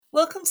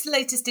Welcome to the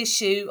latest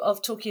issue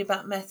of Talking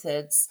About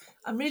Methods.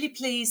 I'm really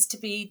pleased to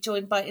be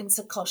joined by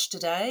Insa Koch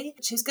today.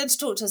 She's going to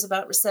talk to us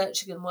about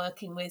researching and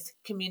working with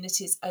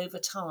communities over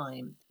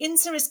time.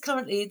 Insa is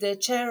currently the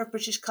Chair of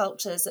British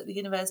Cultures at the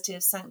University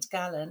of St.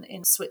 Gallen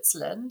in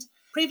Switzerland.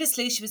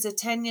 Previously, she was a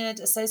tenured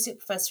Associate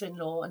Professor in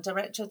Law and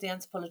Director of the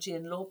Anthropology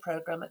and Law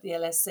Programme at the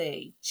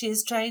LSE. She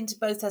has trained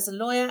both as a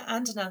lawyer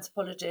and an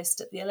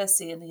anthropologist at the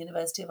LSE and the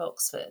University of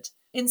Oxford.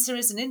 Insa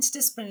is an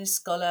interdisciplinary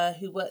scholar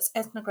who works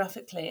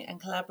ethnographically and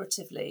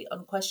collaboratively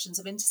on questions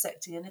of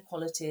intersecting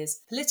inequalities,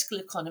 political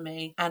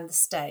economy, and the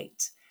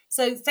state.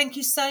 So thank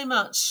you so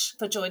much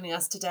for joining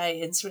us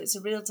today, Insa. It's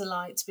a real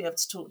delight to be able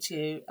to talk to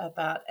you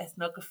about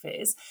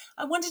ethnographies.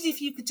 I wondered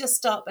if you could just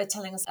start by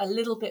telling us a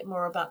little bit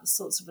more about the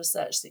sorts of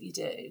research that you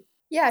do.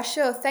 Yeah,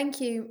 sure. Thank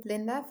you,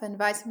 Linda, for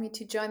inviting me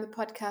to join the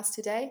podcast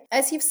today.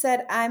 As you've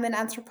said, I'm an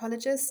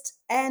anthropologist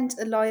and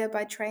a lawyer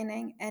by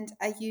training, and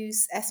I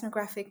use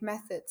ethnographic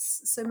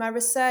methods. So my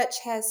research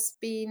has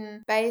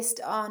been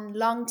based on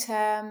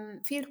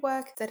long-term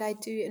fieldwork that I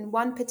do in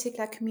one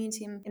particular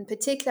community in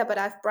particular, but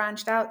I've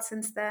branched out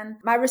since then.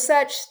 My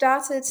research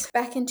started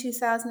back in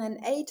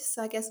 2008,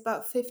 so I guess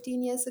about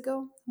 15 years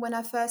ago, when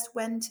I first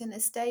went in a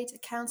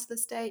council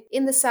estate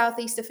in the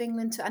southeast of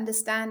England to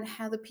understand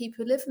how the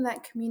people who live in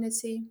that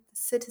community, the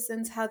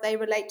citizens, how they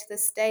relate to the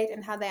state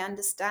and how they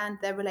understand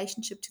their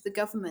relationship to the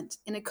government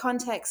in a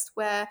context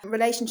where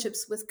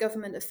relationships with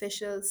government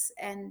officials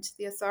and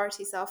the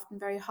authorities are often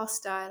very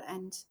hostile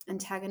and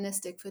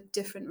antagonistic for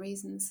different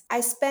reasons.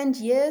 I spent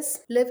years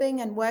living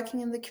and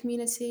working in the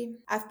community.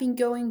 I've been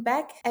going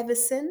back ever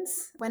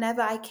since,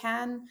 whenever I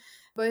can,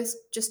 both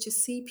just to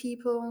see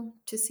people,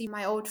 to see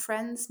my old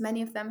friends.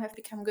 Many of them have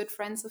become good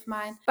friends of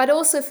mine, but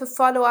also for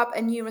follow-up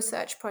and new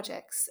research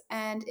projects.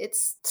 And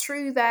it's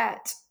through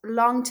that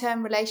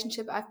long-term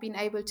relationship I've been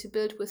able to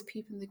build with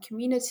people in the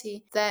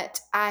community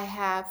that I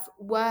have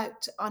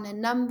worked on a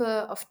number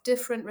of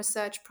different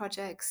research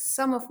projects,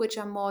 some of which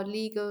are more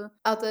legal,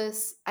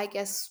 others, I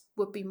guess,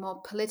 would be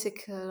more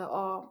political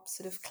or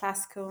sort of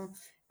classical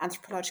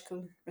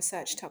anthropological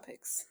research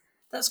topics.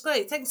 That's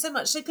great. Thanks so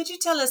much. So could you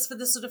tell us, for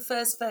the sort of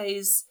first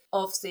phase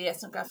of the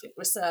ethnographic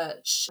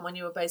research when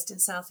you were based in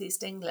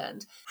Southeast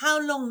England, how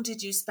long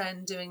did you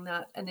spend doing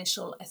that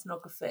initial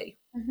ethnography?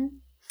 Mm-hmm.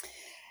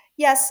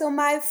 Yeah, so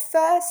my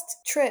first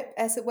trip,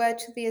 as it were,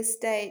 to the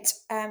estate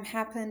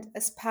happened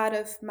as part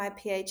of my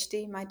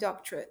PhD, my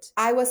doctorate.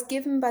 I was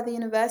given by the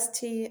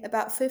university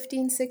about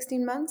 15,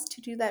 16 months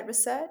to do that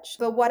research.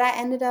 But what I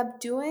ended up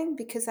doing,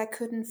 because I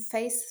couldn't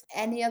face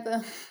any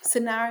other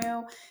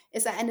scenario,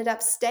 is I ended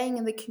up staying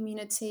in the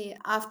community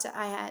after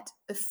I had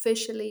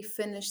officially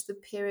finished the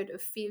period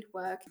of field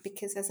work,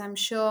 because as I'm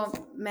sure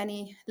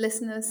many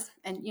listeners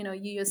and you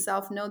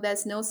yourself know,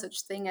 there's no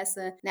such thing as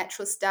a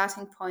natural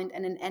starting point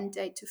and an end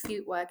date to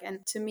field work.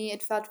 And to me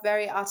it felt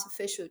very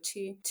artificial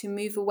to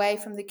move away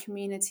from the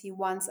community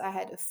once I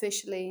had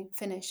officially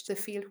finished the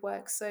field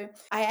work. So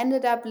I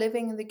ended up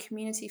living in the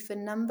community for a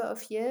number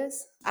of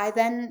years. I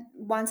then,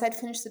 once I'd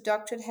finished the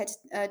doctorate,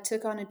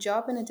 took on a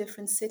job in a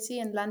different city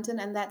in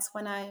London, and that's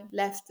when I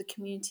left the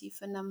community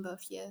for a number of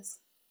years.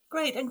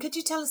 Great. And could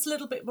you tell us a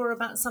little bit more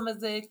about some of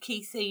the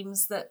key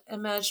themes that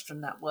emerged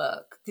from that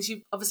work? Because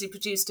you've obviously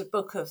produced a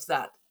book of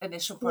that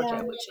initial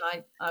project, which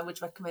I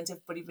would recommend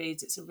everybody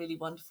reads. It's a really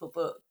wonderful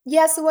book.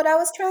 Yeah, so what I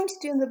was trying to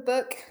do in the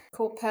book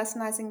called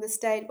Personalizing the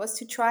State was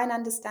to try and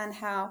understand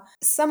how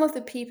some of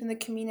the people in the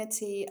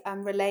community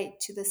relate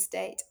to the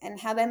state and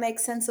how they make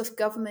sense of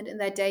government in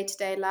their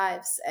day-to-day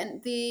lives.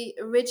 And the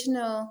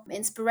original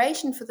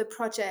inspiration for the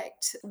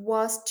project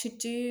was to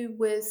do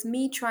with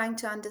me trying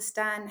to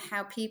understand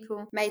how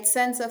people made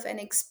sense of and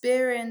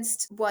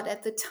experienced what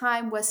at the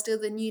time were still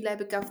the new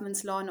Labour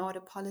government's law and order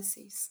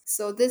policies.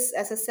 So this,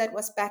 as I said,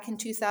 was back in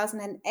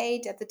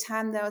 2008. At the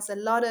time, there was a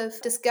lot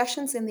of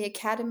discussions in the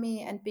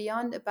academy and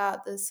beyond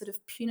about the sort of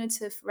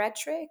punitive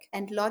rhetoric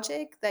and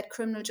logic that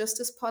criminal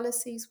justice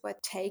policies were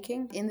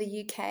taking in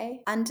the UK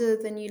under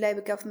the new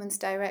Labour government's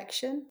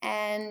direction.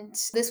 And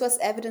this was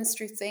evidenced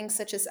through things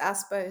such as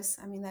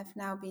ASBOs. I mean, they've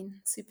now been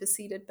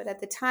superseded, but at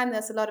the time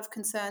there's a lot of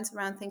concerns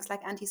around things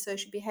like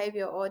antisocial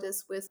behaviour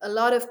orders, with a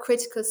lot of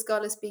critical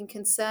scholars being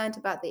concerned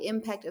about the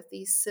impact of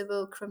these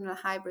civil criminal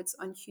hybrids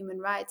on human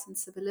rights and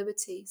civil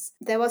liberties.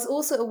 There was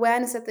also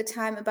awareness at the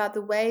time about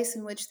the ways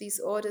in which these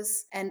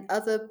orders and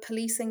other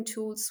policing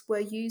tools were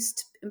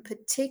used, in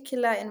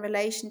particular in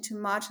relation to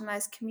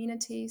marginalized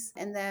communities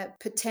and their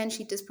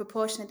potentially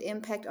disproportionate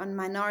impact on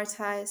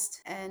minoritized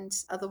and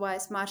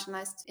otherwise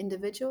marginalized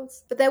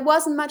individuals. But there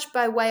wasn't much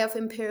by way of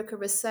empirical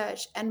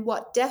research, and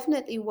what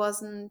definitely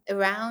wasn't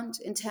around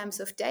in terms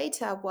of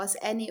data was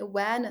any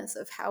awareness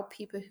of how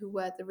people who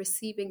were the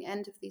receiving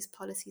end of these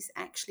policies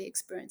actually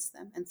experienced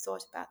them and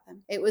thought about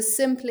them. It was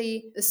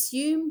simply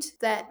assumed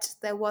that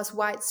there was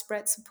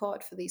widespread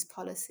support for these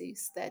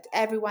policies, that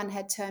everyone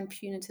had turned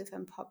punitive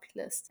and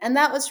populist. And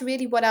that that was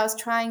really what I was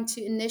trying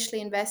to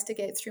initially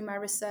investigate through my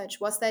research.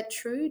 Was that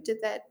true? Did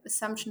that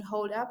assumption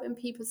hold up in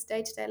people's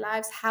day-to-day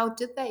lives? How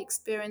did they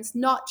experience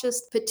not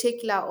just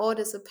particular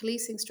orders or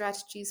policing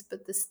strategies,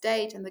 but the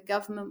state and the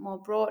government more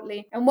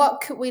broadly? And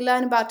what could we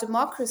learn about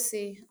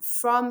democracy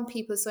from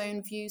people's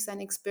own views and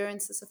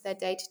experiences of their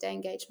day-to-day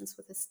engagements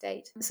with the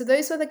state? So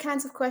those were the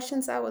kinds of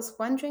questions I was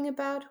wondering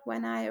about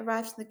when I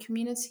arrived in the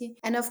community.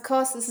 And of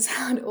course, this is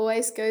how it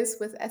always goes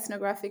with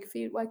ethnographic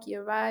fieldwork.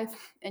 You arrive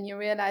and you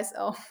realize,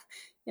 oh,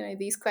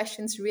 these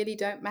questions really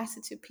don't matter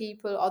to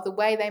people, or the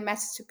way they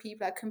matter to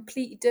people are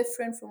completely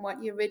different from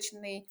what you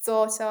originally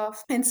thought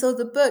of. And so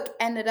the book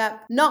ended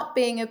up not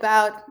being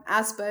about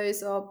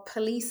ASBOs or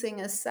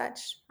policing as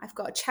such. I've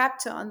got a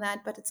chapter on that,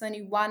 but it's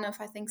only one of,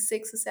 I think,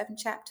 6 or 7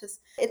 chapters.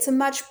 It's a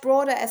much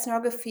broader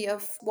ethnography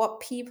of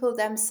what people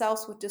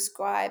themselves would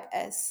describe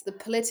as the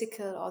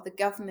political or the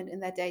government in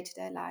their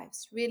day-to-day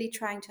lives, really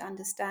trying to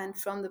understand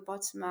from the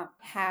bottom up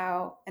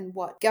how and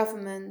what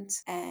government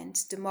and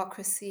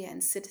democracy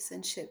and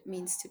citizenship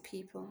means to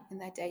people in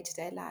their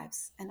day-to-day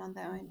lives and on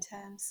their own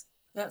terms.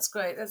 That's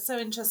great. That's so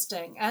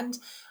interesting. And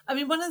I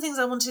mean, one of the things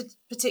I wanted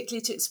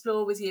particularly to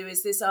explore with you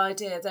is this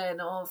idea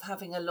then of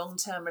having a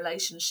long-term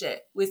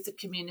relationship with the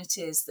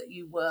communities that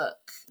you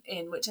work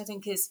in, which I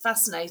think is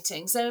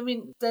fascinating. So, I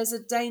mean, there's a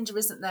danger,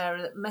 isn't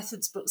there, that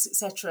methods books,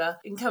 etc.,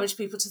 encourage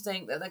people to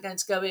think that they're going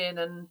to go in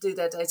and do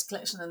their data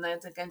collection and they're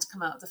going to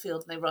come out of the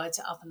field and they write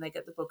it up and they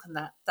get the book and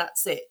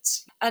that's it.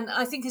 And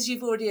I think, as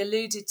you've already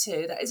alluded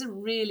to, that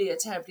isn't really a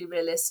terribly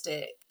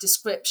realistic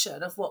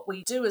description of what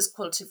we do as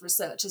qualitative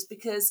researchers,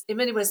 because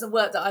in many ways the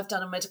work that I've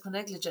done on medical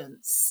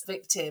negligence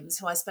victims,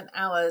 who I spent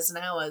hours and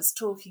hours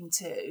talking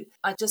to,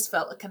 I just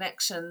felt a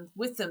connection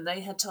with them.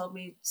 They had told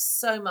me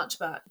so much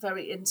about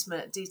very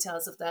intimate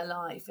details of their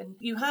life, and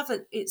you have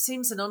it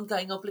seems an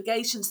ongoing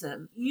obligation to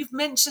them. You've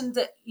mentioned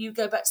that you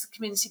go back to the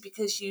community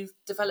because you've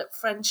developed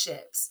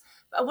friendships,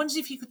 but I wondered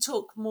if you could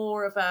talk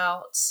more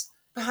about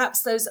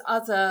perhaps those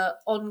other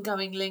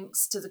ongoing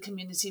links to the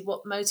community,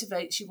 what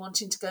motivates you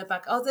wanting to go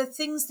back. Are there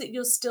things that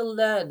you're still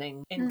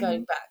learning in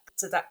going back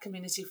to that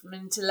community from an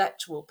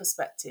intellectual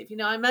perspective?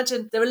 I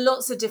imagine there are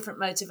lots of different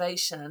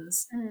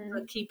motivations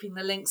for keeping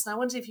the links, and I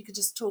wonder if you could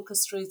just talk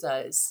us through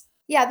those.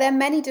 Yeah, there are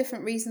many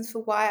different reasons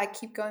for why I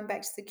keep going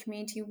back to the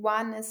community.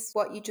 One is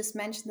what you just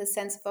mentioned, the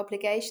sense of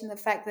obligation, the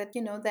fact that,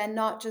 they're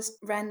not just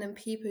random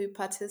people who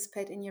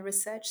participate in your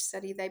research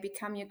study. They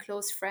become your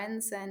close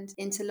friends and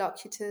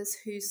interlocutors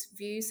whose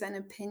views and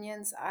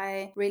opinions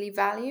I really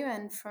value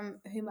and from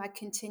whom I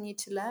continue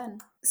to learn.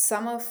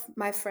 Some of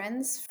my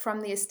friends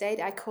from the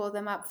estate, I call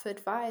them up for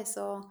advice,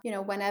 or,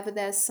 whenever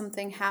there's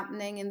something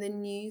happening in the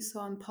news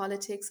or in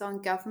politics or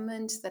in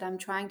government that I'm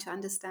trying to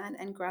understand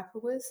and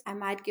grapple with, I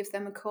might give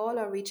them a call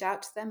or reach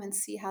out to them and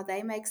see how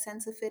they make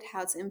sense of it,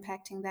 how it's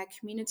impacting their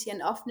community.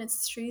 And often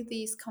it's through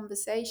these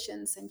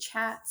conversations and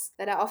chats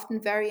that are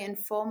often very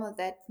informal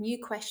that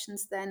new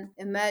questions then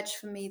emerge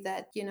for me,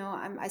 that,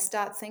 I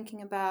start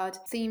thinking about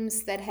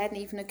themes that hadn't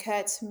even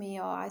occurred to me,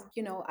 or,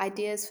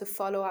 ideas for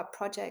follow-up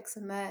projects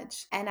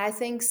emerge. And I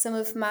think some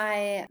of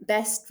my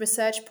best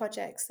research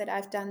projects that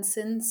I've done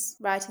since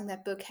writing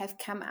that book have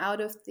come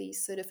out of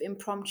these sort of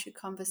impromptu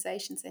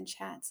conversations and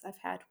chats I've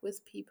had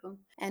with people.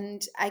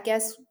 And I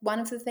guess one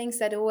of the things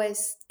that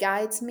always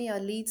guides me or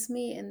leads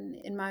me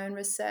in my own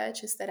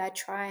research is that I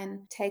try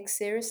and take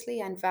seriously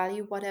and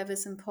value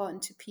whatever's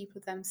important to people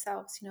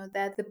themselves.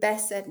 They're the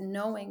best at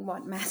knowing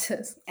what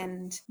matters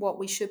and what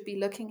we should be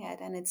looking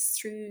at. And it's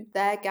through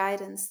their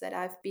guidance that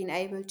I've been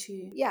able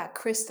to,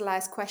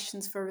 crystallize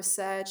questions for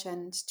research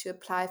and to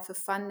apply for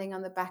funding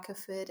on the back of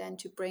it, and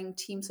to bring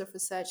teams of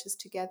researchers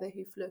together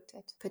who've looked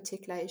at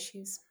particular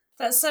issues.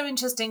 That's so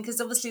interesting,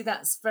 because obviously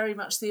that's very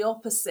much the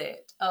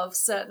opposite of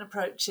certain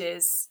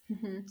approaches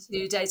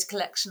to data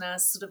collection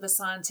as sort of a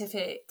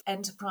scientific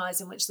enterprise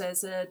in which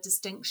there's a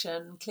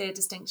clear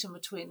distinction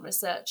between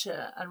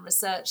researcher and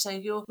research. So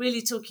you're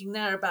really talking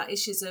there about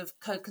issues of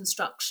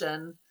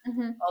co-construction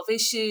of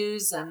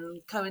issues and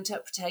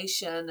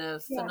co-interpretation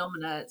of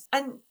phenomena.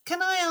 And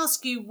can I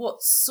ask you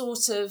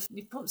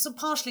you've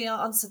partially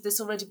answered this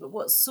already, but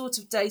what sort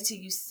of data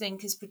you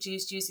think is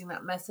produced using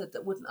that method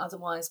that wouldn't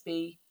otherwise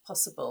be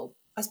possible?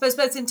 I suppose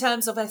both in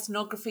terms of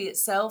ethnography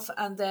itself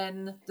and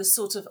then the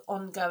sort of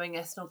ongoing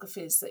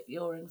ethnographies that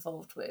you're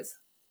involved with.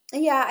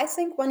 Yeah, I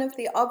think one of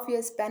the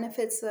obvious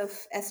benefits of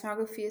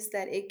ethnography is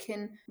that it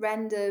can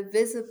render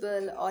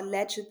visible or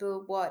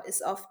legible what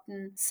is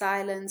often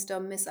silenced or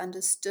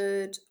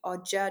misunderstood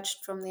or judged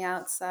from the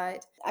outside.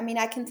 I mean,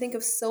 I can think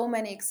of so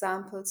many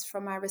examples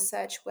from my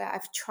research where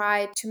I've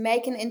tried to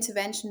make an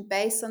intervention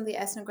based on the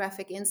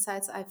ethnographic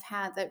insights I've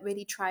had that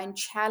really try and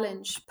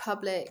challenge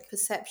public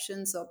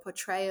perceptions or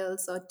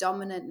portrayals or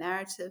dominant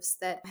narratives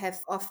that have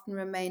often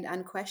remained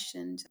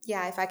unquestioned.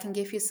 Yeah, if I can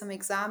give you some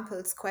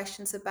examples,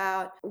 questions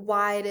about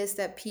why it is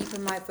that people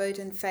might vote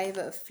in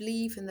favor of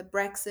leave in the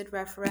Brexit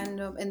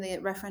referendum, in the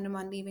referendum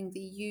on leaving the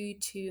EU,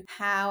 to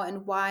how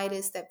and why it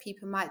is that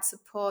people might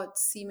support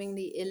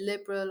seemingly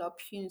illiberal or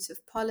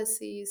punitive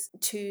policies,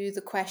 to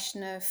the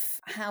question of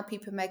how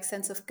people make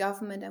sense of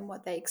government and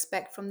what they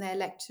expect from their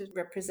elected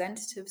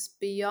representatives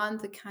beyond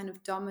the kind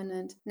of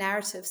dominant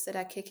narratives that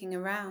are kicking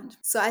around.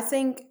 So I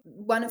think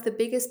one of the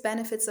biggest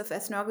benefits of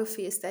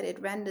ethnography is that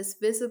it renders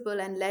visible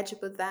and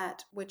legible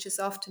that which is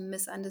often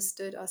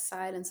misunderstood or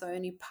silenced or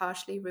only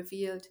partially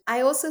revealed.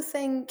 I also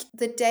think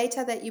the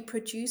data that you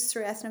produce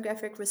through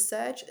ethnographic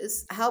research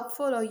is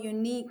helpful or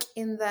unique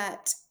in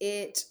that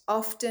it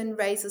often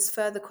raises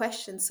further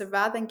questions. So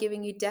rather than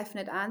giving you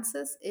definite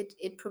answers,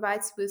 it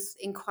provides with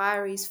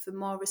inquiries for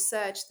more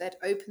research that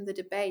open the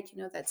debate,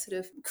 that sort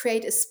of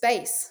create a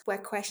space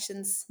where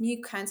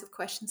new kinds of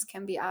questions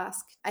can be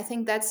asked. I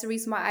think that's the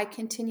reason why I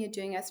continue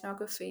doing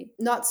ethnography.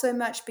 Not so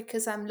much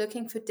because I'm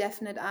looking for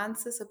definite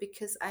answers or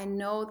because I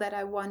know that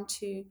I want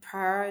to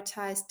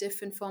prioritize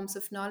different forms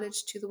of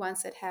knowledge to the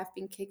ones that have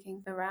been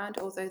kicking around,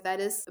 although that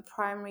is a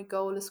primary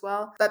goal as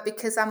well, but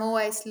because I'm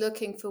always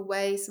looking for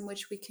ways in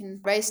which we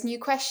can raise new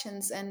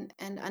questions and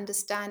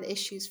understand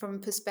issues from a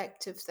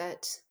perspective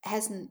that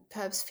hasn't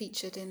perhaps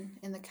featured in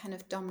the kind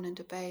of dominant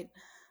debate.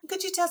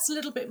 Could you tell us a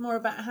little bit more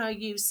about how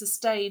you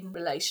sustain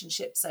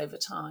relationships over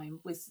time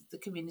with the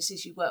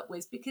communities you work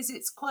with? Because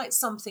it's quite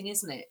something,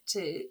 isn't it,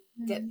 to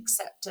get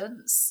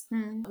acceptance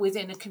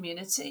within a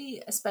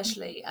community,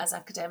 especially as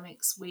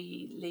academics.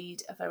 We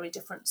lead a very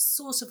different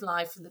sort of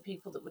life from the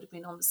people that would have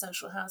been on the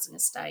social housing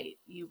estate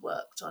you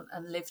worked on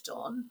and lived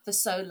on for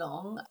so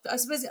long. I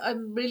suppose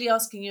I'm really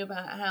asking you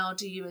about how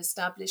do you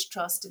establish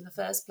trust in the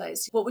first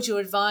place? What would your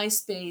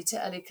advice be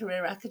to early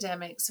career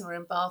academics who are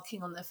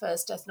embarking on their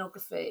first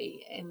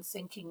ethnography in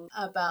thinking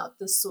about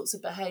the sorts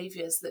of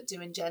behaviours that do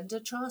engender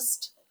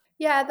trust?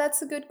 Yeah,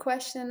 that's a good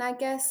question. I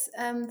guess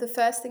the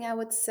first thing I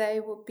would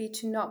say would be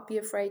to not be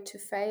afraid to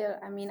fail.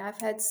 I mean,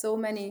 I've had so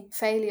many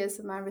failures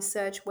in my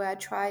research where I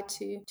tried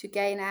to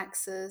gain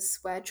access,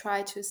 where I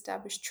tried to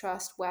establish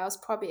trust, where I was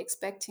probably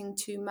expecting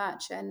too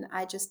much and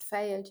I just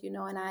failed,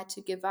 and I had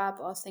to give up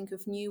or think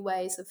of new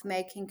ways of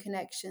making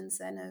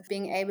connections and of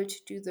being able to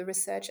do the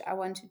research I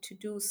wanted to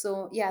do.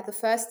 So yeah, the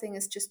first thing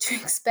is just to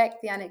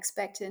expect the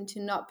unexpected and to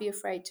not be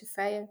afraid to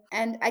fail.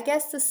 And I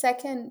guess the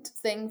second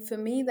thing for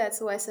me that's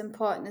always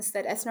important is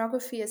that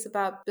ethnography is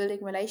about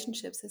building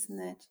relationships, isn't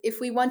it?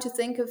 If we want to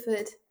think of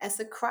it as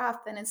a craft,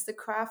 then it's the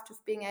craft of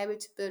being able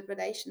to build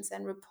relations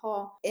and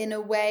rapport in a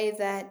way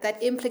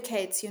that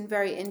implicates you in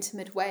very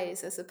intimate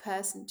ways as a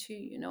person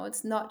too.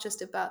 It's not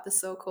just about the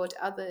so-called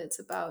other,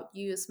 it's about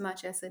you as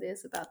much as it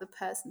is about the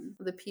person,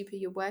 the people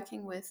you're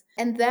working with.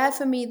 And there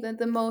for me,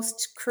 the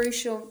most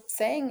crucial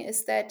thing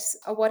is that,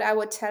 or what I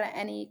would tell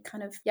any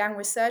kind of young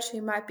researcher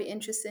who might be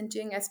interested in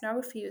doing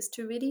ethnography, is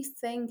to really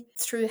think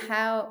through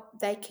how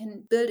they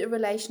can build a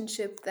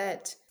relationship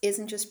that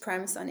isn't just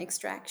premised on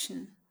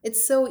extraction.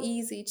 It's so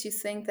easy to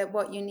think that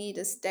what you need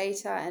is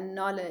data and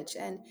knowledge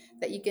and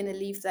that you're going to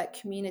leave that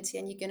community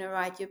and you're going to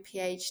write your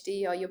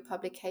PhD or your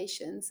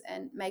publications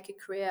and make a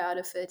career out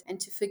of it, and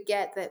to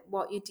forget that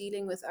what you're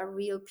dealing with are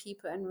real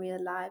people and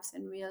real lives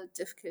and real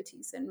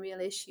difficulties and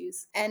real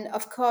issues. And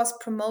of course,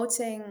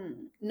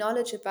 promoting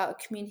knowledge about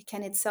a community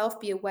can itself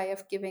be a way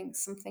of giving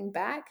something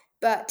back.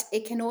 But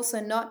it can also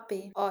not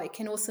be, or it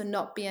can also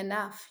not be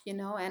enough,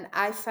 And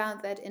I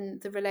found that in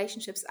the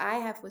relationships I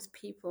have with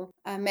people,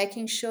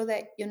 making sure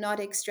that you're not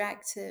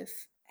extractive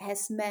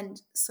has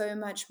meant so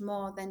much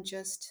more than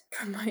just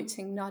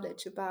promoting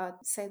knowledge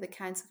about, say, the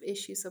kinds of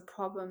issues or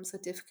problems or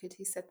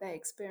difficulties that they're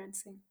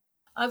experiencing.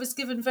 I was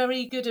given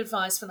very good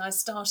advice when I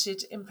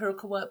started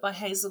empirical work by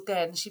Hazel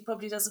Genn. She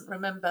probably doesn't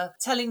remember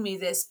telling me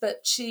this, but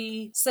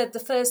she said the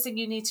first thing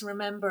you need to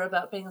remember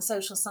about being a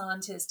social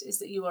scientist is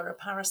that you are a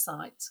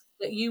parasite,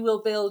 that you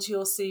will build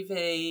your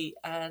CV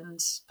and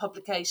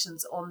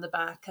publications on the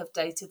back of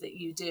data that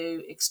you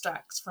do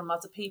extract from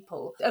other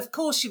people. Of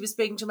course, she was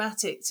being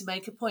dramatic to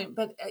make a point,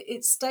 but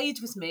it stayed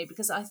with me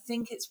because I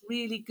think it's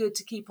really good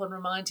to keep on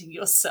reminding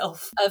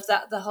yourself of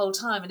that the whole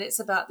time. And it's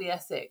about the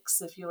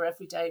ethics of your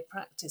everyday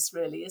practice,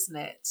 really, isn't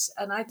it?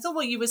 And I thought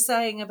what you were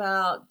saying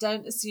about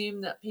don't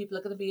assume that people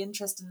are going to be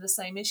interested in the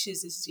same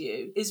issues as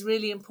you is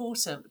really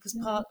important, because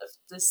part of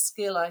the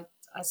skill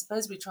I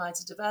suppose we try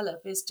to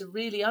develop is to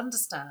really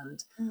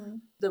understand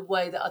the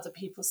way that other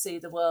people see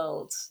the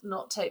world,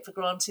 not take for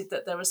granted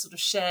that there are sort of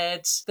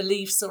shared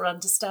beliefs or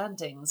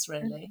understandings,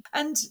 really.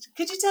 And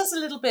could you tell us a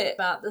little bit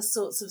about the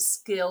sorts of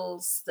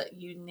skills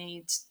that you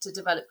need to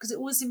develop? Because it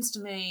always seems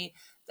to me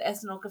that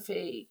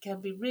ethnography can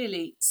be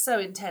really so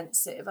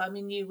intensive. I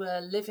mean, you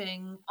were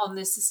living on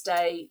this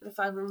estate. If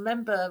I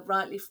remember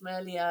rightly from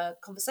earlier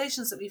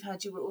conversations that we've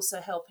had, you were also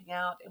helping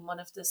out in one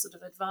of the sort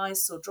of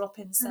advice or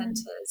drop-in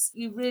centres.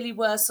 You really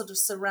were sort of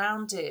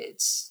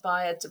surrounded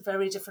by a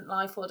very different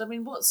life world. I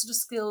mean, what sort of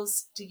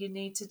skills do you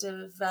need to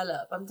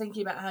develop? I'm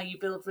thinking about how you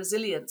build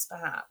resilience,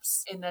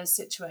 perhaps, in those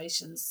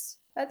situations.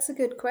 That's a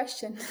good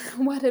question.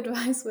 What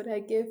advice would I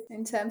give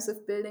in terms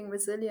of building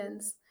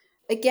resilience?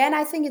 Again,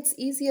 I think it's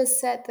easier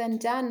said than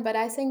done, but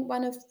I think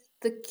one of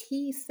the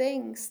key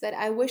things that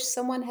I wish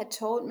someone had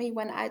told me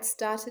when I'd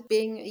started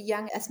being a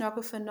young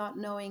ethnographer, not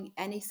knowing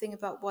anything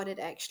about what it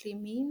actually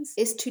means,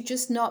 is to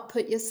just not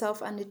put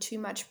yourself under too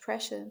much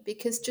pressure.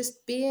 Because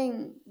just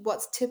being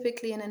what's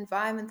typically an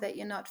environment that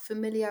you're not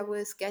familiar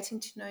with,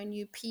 getting to know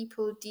new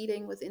people,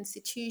 dealing with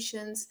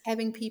institutions,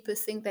 having people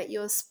think that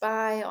you're a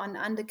spy or an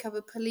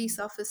undercover police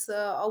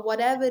officer or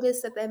whatever it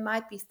is that they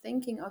might be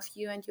thinking of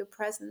you and your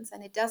presence.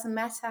 And it doesn't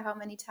matter how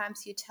many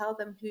times you tell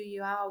them who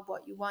you are or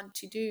what you want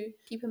to do.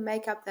 People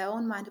make up their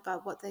own mind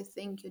about what they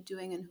think you're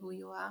doing and who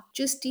you are.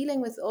 Just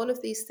dealing with all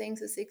of these things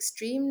is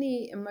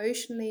extremely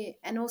emotionally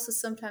and also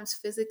sometimes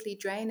physically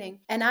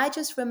draining. And I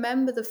just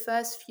remember the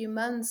first few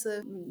months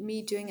of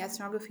me doing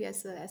ethnography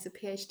as a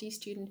PhD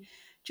student,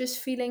 just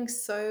feeling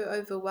so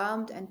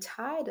overwhelmed and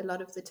tired a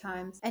lot of the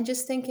times, and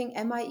just thinking,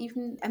 am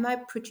I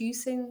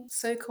producing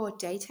so-called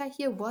data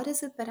here? What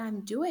is it that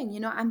I'm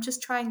doing? I'm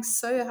just trying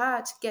so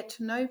hard to get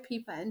to know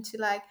people and to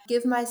like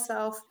give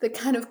myself the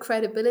kind of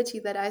credibility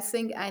that I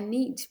think I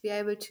need to be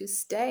able to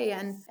stay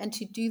and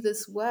to do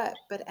this work.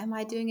 But am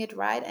I doing it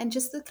right? And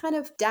just the kind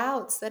of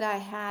doubts that I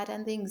had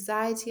and the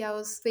anxiety I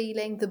was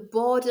feeling, the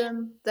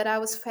boredom that I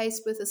was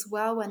faced with as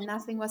well when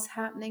nothing was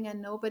happening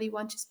and nobody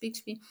wanted to speak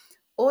to me.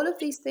 All of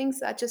these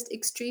things are just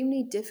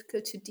extremely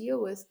difficult to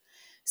deal with.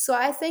 So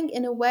I think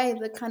in a way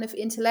the kind of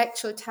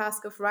intellectual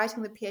task of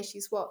writing the PhD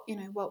is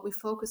what we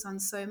focus on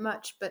so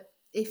much. But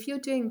if you're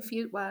doing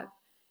field work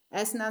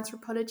as an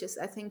anthropologist,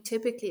 I think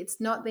typically it's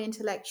not the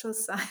intellectual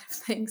side of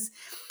things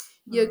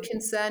you're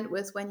concerned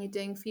with when you're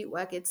doing field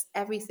work. It's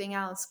everything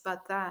else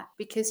but that,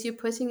 because you're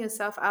putting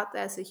yourself out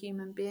there as a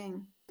human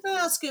being. Can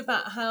I ask you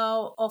about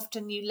how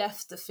often you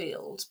left the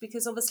field?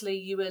 Because obviously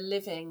you were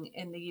living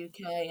in the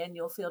UK and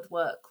your field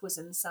work was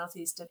in the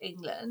southeast of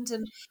England.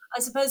 And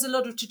I suppose a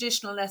lot of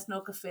traditional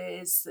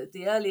ethnographies,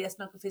 the early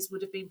ethnographies,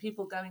 would have been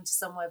people going to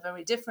somewhere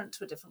very different,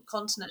 to a different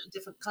continent, a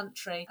different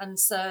country. And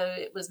so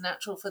it was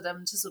natural for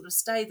them to sort of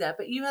stay there.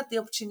 But you had the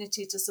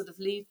opportunity to sort of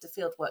leave the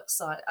fieldwork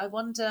site. I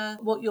wonder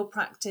what your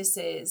practice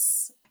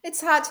is.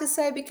 It's hard to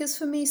say, because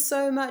for me,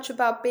 so much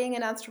about being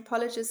an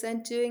anthropologist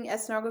and doing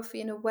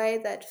ethnography in a way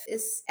that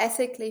is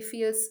ethically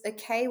feels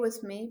okay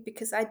with me,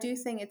 because I do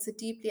think it's a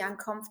deeply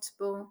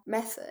uncomfortable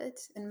method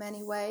in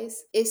many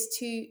ways, is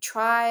to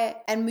try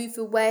and move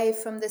away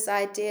from this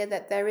idea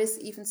that there is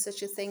even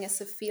such a thing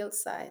as a field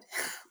site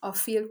or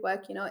field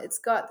work. It's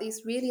got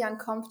these really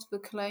uncomfortable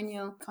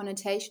colonial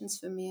connotations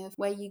for me, of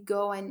where you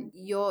go and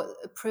you're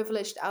a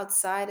privileged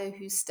outsider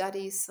who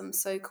studies some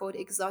so-called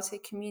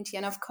exotic community.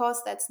 And of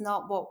course, that's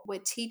not what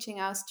we're teaching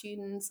our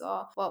students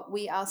or what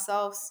we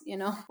ourselves,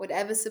 would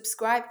ever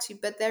subscribe to.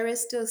 But there is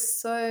still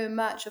so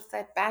much of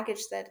that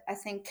baggage that I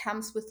think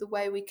comes with the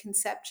way we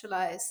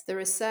conceptualize the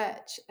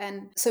research.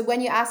 And so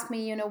when you ask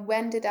me,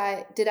 when did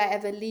I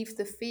ever leave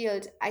the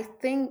field? I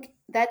think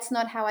that's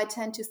not how I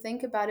tend to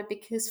think about it,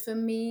 because for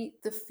me,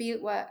 the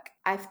field work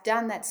I've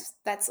done,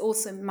 that's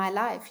also my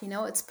life.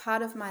 It's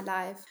part of my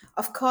life.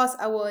 Of course,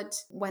 I would,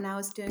 when I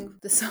was doing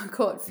the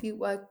so-called field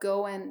work,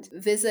 go and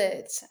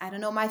visit, I don't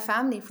know, my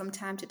family from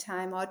time to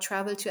time, or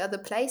travel to other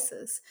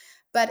places.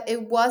 But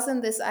it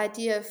wasn't this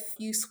idea of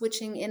you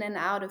switching in and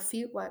out of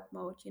fieldwork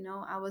mode.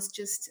 I was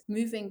just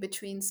moving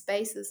between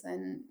spaces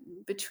and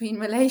between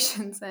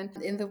relations, and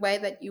in the way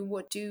that you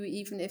would do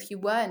even if you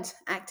weren't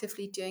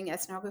actively doing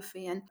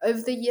ethnography. And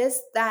over the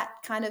years, that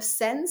kind of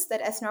sense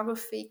that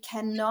ethnography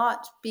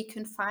cannot be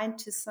confined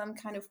to some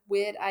kind of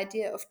weird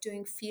idea of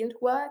doing field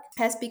work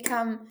has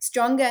become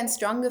stronger and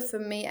stronger for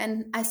me.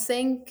 And I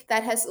think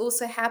that has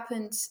also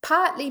happened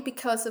partly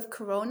because of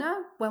Corona,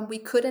 when we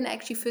couldn't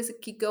actually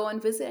physically go and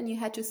visit, and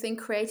you had to think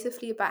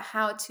creatively about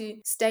how to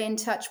stay in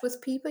touch with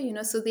people.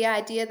 So the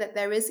idea that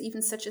there is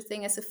even such a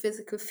thing as a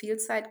physical field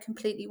site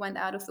completely went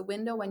out of the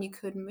window when you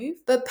couldn't move.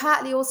 But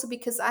partly also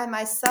because I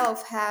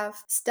myself have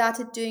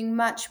started doing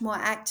much more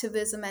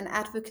activism and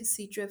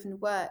advocacy driven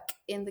work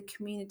in the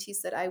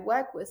communities that I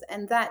work with.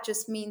 And that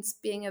just means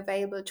being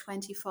available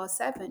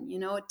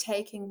 24/7,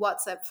 taking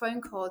WhatsApp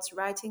phone calls,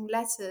 writing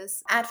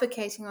letters,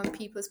 advocating on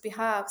people's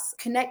behalves,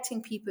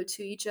 connecting people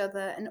to each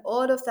other. And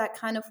all of that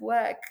kind of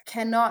work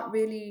cannot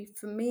really,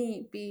 for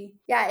me,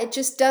 it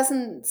just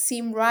doesn't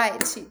seem right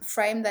to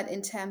frame that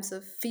in terms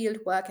of field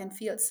work and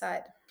field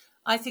site.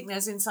 I think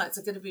those insights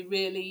are going to be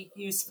really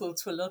useful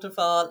to a lot of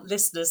our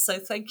listeners. So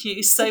thank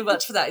you so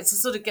much for that. It's a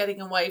sort of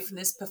getting away from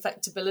this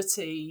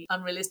perfectibility,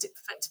 unrealistic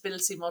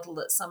perfectibility model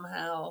that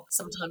somehow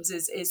sometimes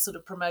is sort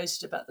of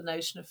promoted about the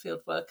notion of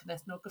fieldwork and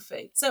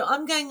ethnography. So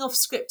I'm going off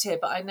script here,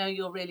 but I know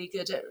you're really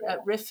good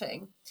at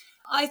riffing.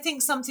 I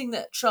think something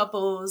that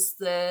troubles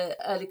the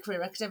early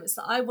career academics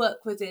that I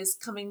work with is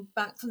coming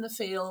back from the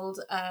field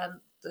and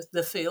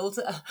the field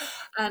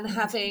and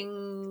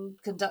having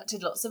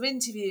conducted lots of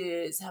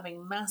interviews,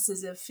 having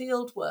masses of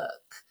field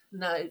work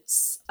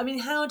notes. I mean,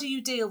 how do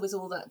you deal with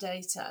all that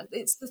data?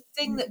 It's the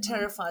thing that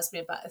terrifies me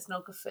about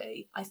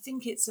ethnography. I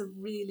think it's a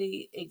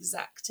really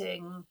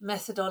exacting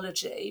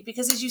methodology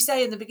because, as you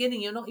say in the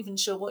beginning, you're not even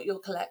sure what you're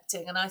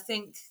collecting. And I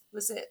think,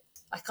 was it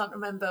I can't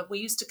remember, we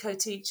used to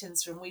co-teach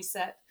Insa, and we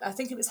said, I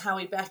think it was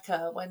Howie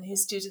Becker, when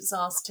his students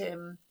asked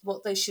him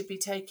what they should be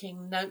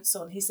taking notes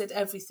on, he said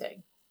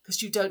everything,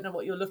 because you don't know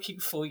what you're looking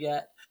for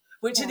yet,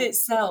 which in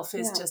itself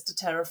is just a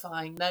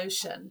terrifying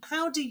notion.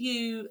 How do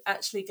you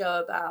actually go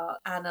about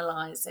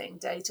analysing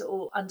data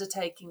or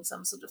undertaking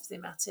some sort of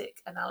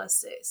thematic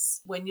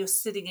analysis when you're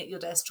sitting at your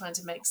desk trying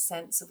to make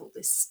sense of all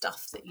this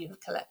stuff that you have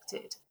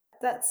collected?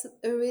 That's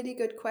a really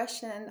good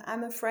question.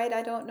 I'm afraid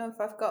I don't know if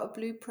I've got a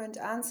blueprint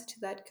answer to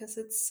that, because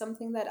it's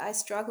something that I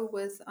struggle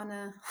with on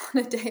a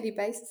on a daily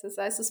basis, as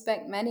I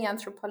suspect many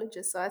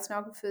anthropologists or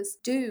ethnographers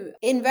do.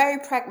 In very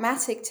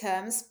pragmatic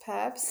terms,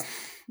 perhaps,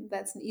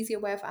 that's an easier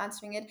way of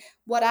answering it.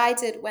 What I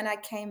did when I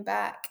came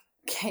back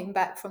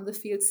from the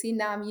field, see,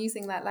 now I'm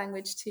using that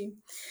language too,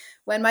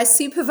 when my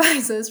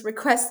supervisors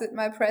requested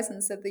my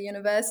presence at the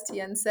university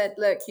and said,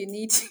 look, you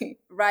need to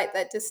write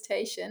that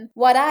dissertation,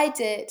 what I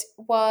did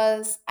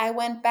was I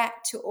went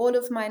back to all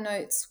of my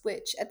notes,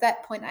 which at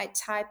that point I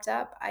typed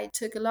up. I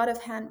took a lot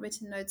of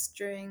handwritten notes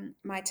during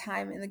my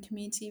time in the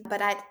community,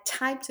 but I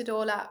typed it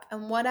all up.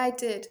 And what I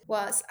did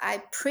was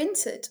I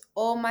printed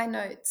all my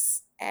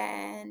notes,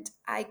 and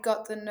I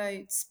got the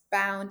notes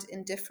bound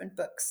in different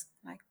books,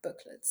 like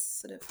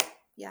booklets, sort of.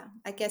 Yeah,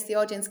 I guess the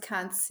audience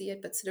can't see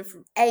it, but sort of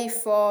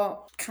A4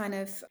 kind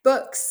of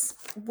books,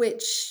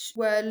 which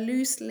were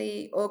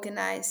loosely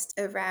organized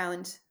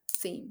around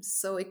themes.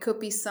 So it could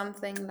be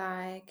something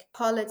like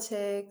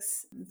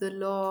politics, the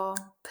law,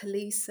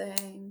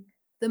 policing,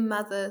 the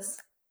mothers.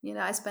 You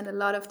know, I spent a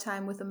lot of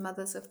time with the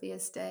mothers of the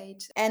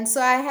estate. And so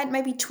I had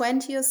maybe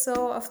 20 or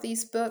so of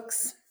these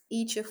books,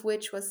 each of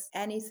which was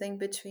anything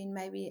between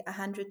maybe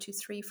 100 to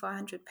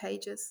 400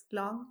 pages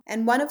long.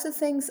 And one of the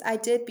things I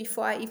did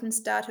before I even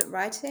started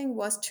writing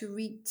was to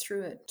read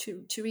through it,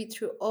 to read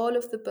through all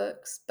of the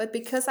books. But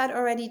because I'd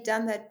already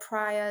done that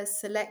prior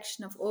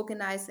selection of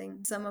organizing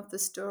some of the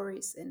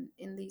stories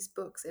in these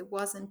books, it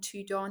wasn't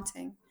too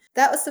daunting.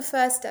 That was the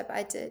first step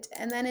I did.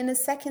 And then in a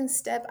second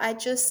step, I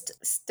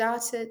just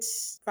started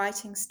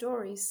writing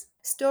stories.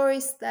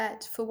 Stories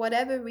that, for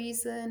whatever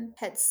reason,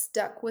 had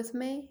stuck with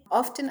me.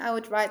 Often I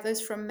would write those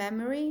from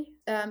memory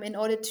in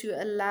order to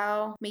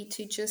allow me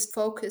to just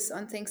focus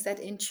on things that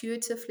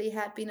intuitively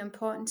had been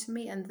important to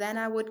me. And then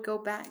I would go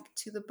back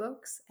to the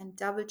books and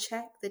double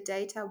check the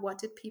data. What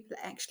did people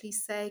actually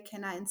say?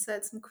 Can I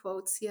insert some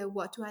quotes here?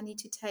 What do I need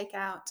to take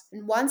out?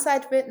 And once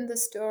I'd written the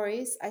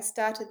stories, I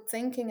started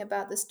thinking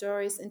about the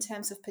stories in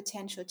terms of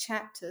potential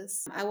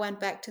chapters. I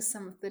went back to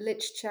some of the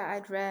literature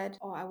I'd read,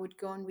 or I would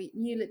go and read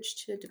new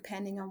literature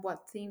depending on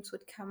what themes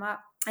would come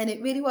up. And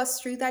it really was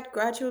through that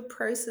gradual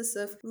process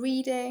of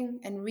reading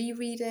and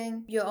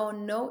rereading your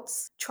own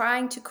notes,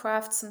 trying to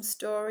craft some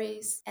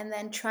stories, and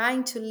then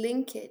trying to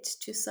link it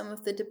to some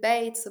of the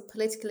debates or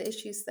political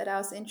issues that I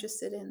was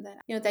interested in,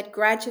 that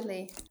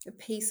gradually a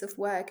piece of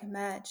work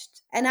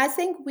emerged. And I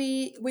think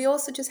we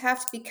also just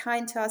have to be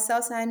kind to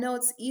ourselves. And I know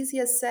it's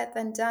easier said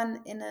than done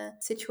in a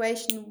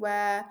situation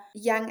where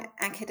young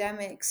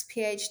academics,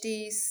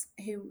 PhDs,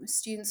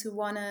 students who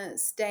want to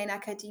stay in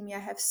academia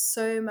have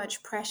so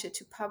much pressure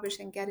to publish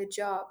and get a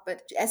job.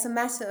 But as a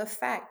matter of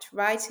fact,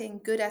 writing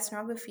good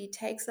ethnography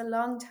takes a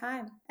long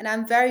time. And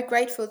I'm very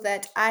grateful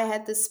that I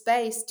had the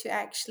space to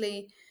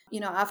actually,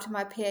 after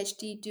my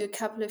PhD, do a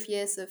couple of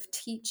years of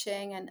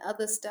teaching and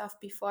other stuff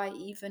before I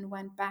even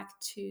went back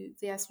to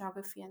the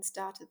ethnography and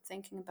started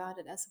thinking about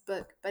it as a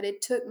book. But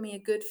it took me a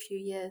good few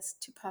years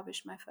to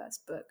publish my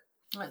first book.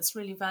 That's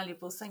really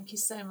valuable. Thank you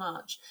so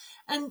much.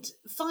 And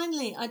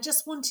finally, I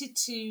just wanted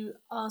to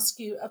ask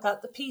you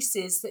about the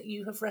pieces that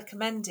you have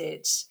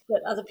recommended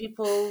that other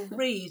people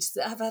read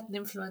that have had an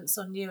influence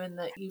on you and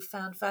that you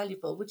found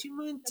valuable. Would you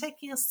mind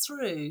taking us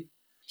through?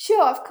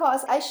 Sure, of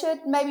course. I should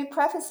maybe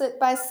preface it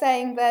by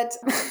saying that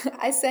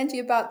I sent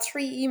you about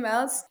 3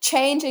 emails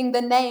changing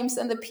the names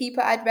and the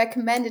people I'd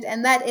recommended.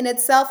 And that in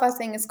itself, I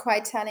think, is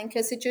quite telling,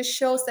 because it just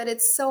shows that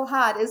it's so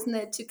hard, isn't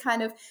it, to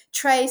kind of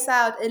trace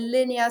out a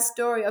linear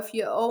story of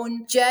your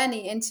own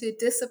journey into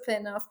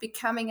discipline of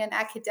becoming an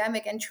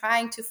academic and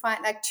trying to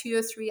find like 2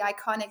 or 3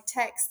 iconic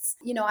texts.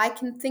 I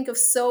can think of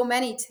so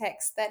many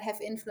texts that have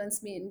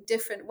influenced me in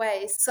different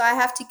ways. So I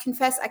have to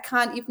confess, I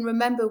can't even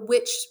remember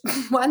which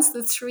ones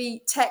the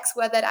 3 texts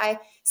were that I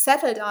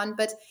settled on.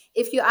 But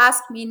if you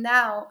ask me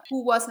now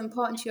who was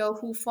important to you or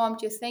who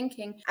formed your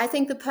thinking, I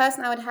think the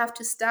person I would have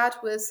to start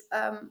with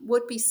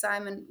would be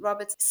Simon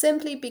Roberts,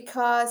 simply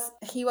because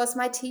he was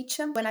my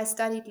teacher when I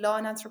studied law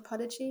and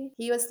anthropology.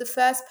 He was the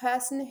first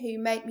person who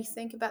made me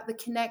think about the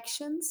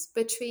connections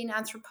between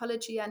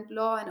anthropology and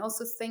law, and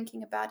also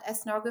thinking about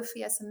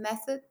ethnography as a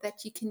method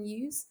that you can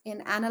use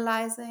in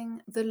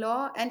analyzing the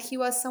law. And he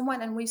was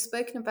someone, and we've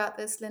spoken about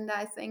this, Linda,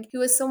 I think, he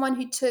was someone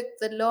who took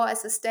the law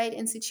as a state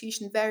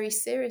institution very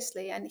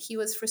seriously. And he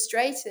was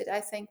frustrated,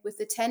 I think, with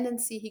the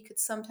tendency he could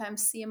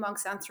sometimes see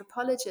amongst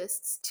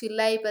anthropologists to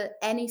label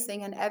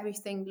anything and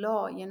everything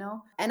law,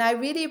 And I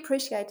really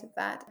appreciated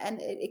that.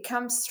 And it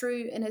comes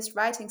through in his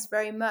writings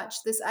very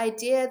much, this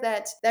idea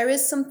that there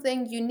is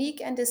something unique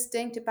and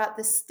distinct about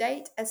the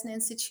state as an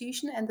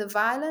institution and the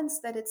violence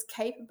that it's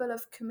capable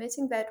of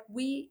committing that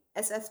we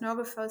as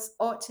ethnographers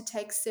ought to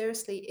take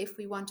seriously if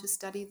we want to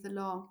study the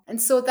law.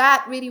 And so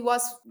that really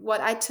was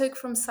what I took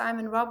from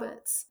Simon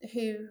Roberts,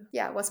 who,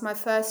 was my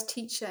first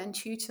teacher and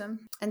tutor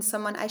and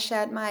someone I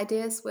shared my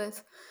ideas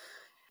with.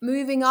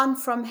 Moving on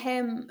from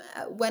him,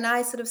 when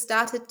I sort of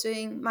started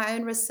doing my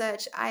own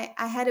research, I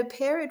had a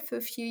period for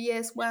a few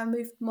years where I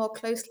moved more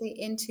closely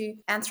into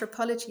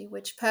anthropology,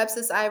 which perhaps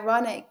is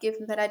ironic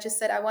given that I just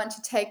said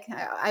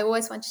I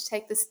always want to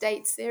take the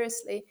state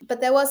seriously.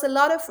 But there was a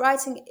lot of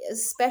writing,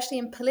 especially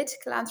in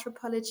political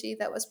anthropology,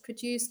 that was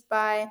produced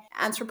by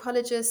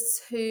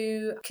anthropologists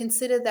who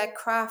consider their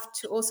craft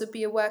to also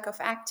be a work of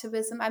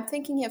activism. I'm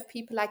thinking of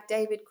people like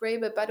David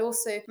Graeber, but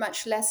also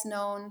much less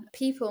known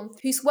people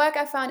whose work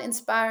I found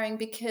inspiring,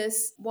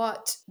 because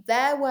what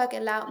their work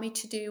allowed me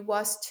to do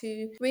was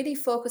to really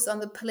focus on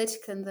the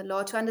political and the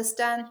law, to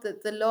understand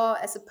the law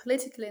as a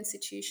political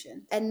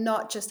institution and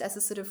not just as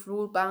a sort of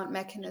rule-bound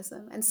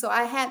mechanism. And so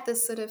I had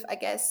this sort of, I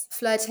guess,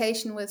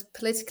 flirtation with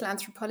political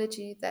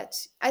anthropology that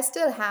I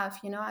still have.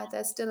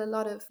 There's still a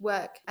lot of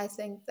work, I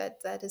think,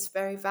 that is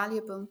very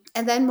valuable.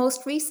 And then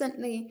most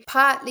recently,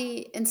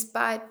 partly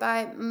inspired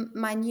by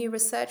my new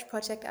research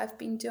project I've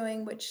been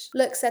doing, which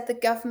looks at the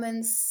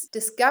government's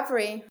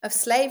discovery of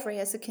slavery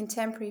as a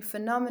contemporary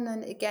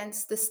phenomenon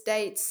against the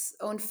state's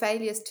own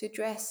failures to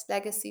address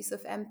legacies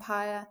of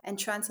empire and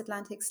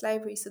transatlantic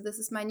slavery. So this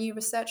is my new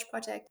research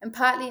project. And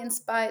partly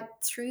inspired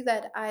through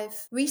that,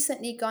 I've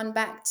recently gone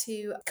back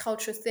to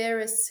cultural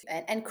theorists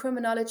and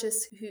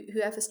criminologists who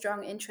have a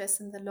strong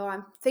interest in the law.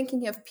 I'm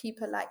thinking of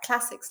people like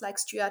classics like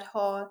Stuart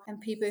Hall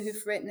and people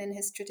who've written in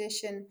his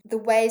tradition, the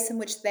ways in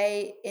which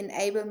they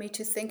enable me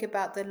to think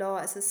about the law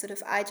as a sort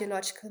of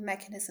ideological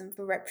mechanism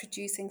for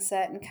reproducing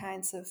certain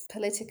kinds of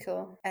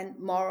political and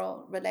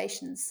moral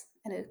relations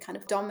and a kind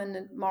of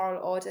dominant moral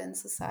order in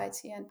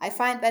society. And I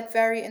find that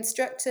very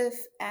instructive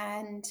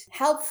and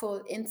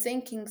helpful in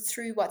thinking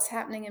through what's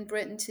happening in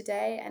Britain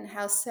today and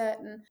how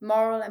certain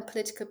moral and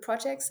political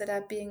projects that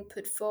are being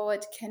put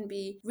forward can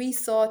be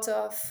rethought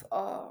of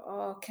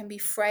or can be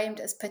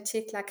framed as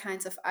particular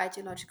kinds of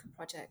ideological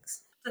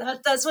projects.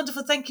 That's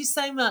wonderful. Thank you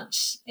so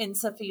much,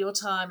 Insa, for your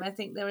time. I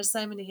think there are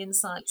so many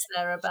insights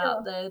there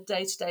about the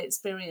day-to-day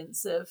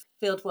experience of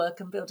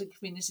fieldwork and building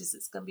communities.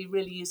 It's going to be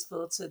really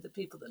useful to the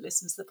people that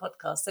listen to the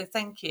podcast. So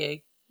thank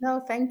you. No,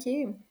 thank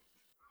you.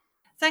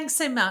 Thanks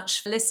so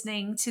much for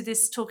listening to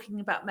this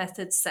Talking About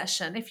Methods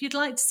session. If you'd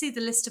like to see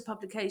the list of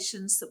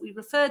publications that we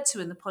referred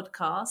to in the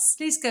podcast,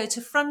 please go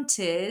to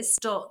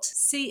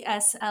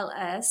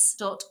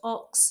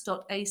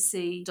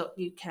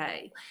frontiers.csls.ox.ac.uk.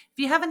 If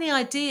you have any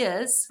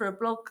ideas for a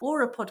blog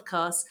or a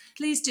podcast,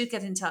 please do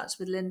get in touch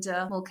with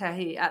Linda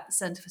Mulcahy at the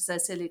Centre for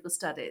Socio-Legal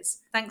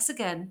Studies. Thanks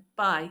again.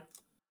 Bye.